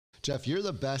Jeff, you're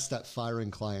the best at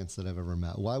firing clients that I've ever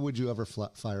met. Why would you ever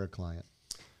fire a client?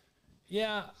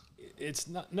 Yeah, it's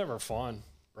never fun,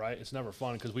 right? It's never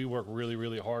fun because we work really,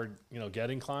 really hard,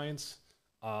 getting clients.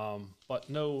 But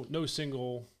no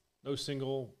single,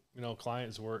 client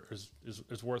is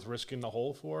worth risking the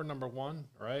hole for. Number one,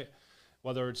 right?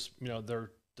 Whether it's,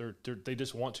 they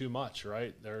just want too much,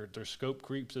 right? Their scope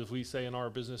creeps, as we say in our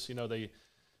business.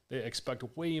 They expect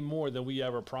way more than we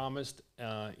ever promised,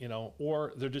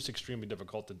 or they're just extremely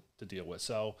difficult to deal with.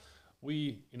 So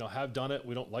we, have done it.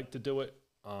 We don't like to do it,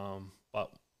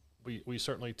 but we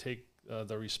certainly take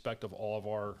the respect of all of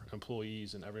our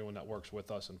employees and everyone that works with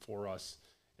us and for us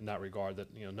in that regard.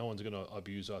 That no one's going to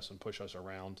abuse us and push us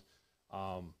around.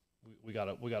 We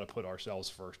gotta put ourselves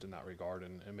first in that regard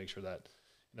and make sure that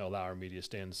Lauer Media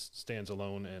stands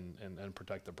alone and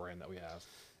protect the brand that we have.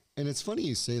 And it's funny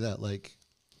you say that. Like,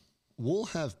 we'll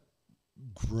have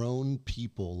grown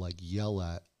people like yell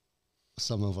at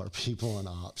some of our people in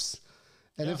ops.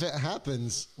 And if it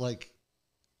happens, like,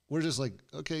 we're just like,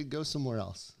 okay, go somewhere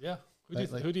else. Yeah.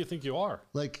 Who do you think you are?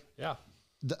 Like, yeah.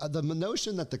 The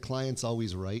notion that the client's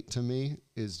always right to me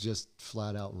is just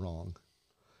flat out wrong.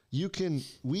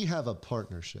 We have a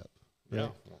partnership. Right? Yeah,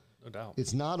 well, no doubt.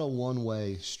 It's not a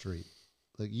one-way street.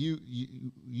 Like,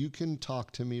 you can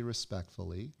talk to me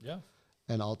respectfully. Yeah.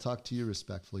 And I'll talk to you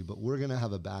respectfully, but we're going to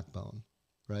have a backbone,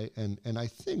 right? And I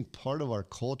think part of our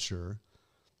culture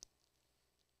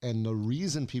and the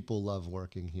reason people love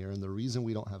working here and the reason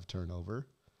we don't have turnover,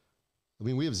 I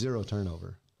mean, we have zero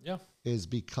turnover. Yeah. Is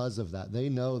because of that. They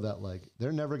know that, like,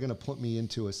 they're never going to put me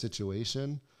into a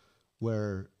situation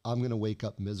where I'm going to wake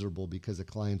up miserable because a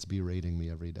client's berating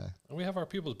me every day. And we have our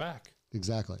people's back.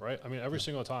 Exactly. Right. I mean, every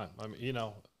single time. I mean,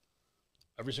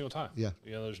 every single time. Yeah.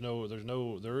 There is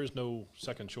no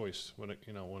second choice when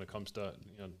it comes to,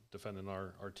 defending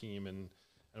our team and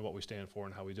what we stand for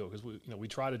and how we do it. Because we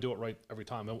try to do it right every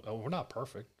time. And we're not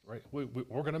perfect, right? We're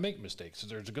going to make mistakes.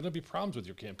 There's going to be problems with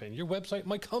your campaign. Your website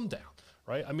might come down,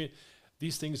 right? I mean,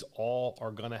 these things all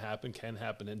are going to happen, can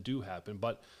happen, and do happen.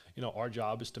 But, our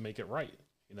job is to make it right.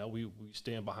 We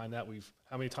stand behind that.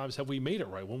 How many times have we made it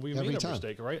right when we made a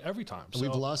mistake, right? Every time. And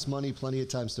we've lost money plenty of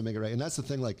times to make it right. And that's the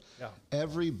thing, like,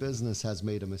 every business has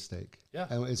made a mistake. Yeah.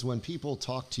 And it's when people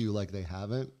talk to you like they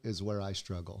haven't is where I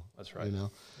struggle. That's right.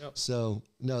 Yep. So,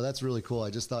 no, that's really cool.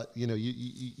 I just thought,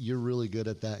 you're really good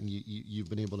at that, and you've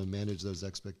been able to manage those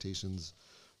expectations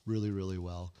really, really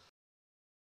well.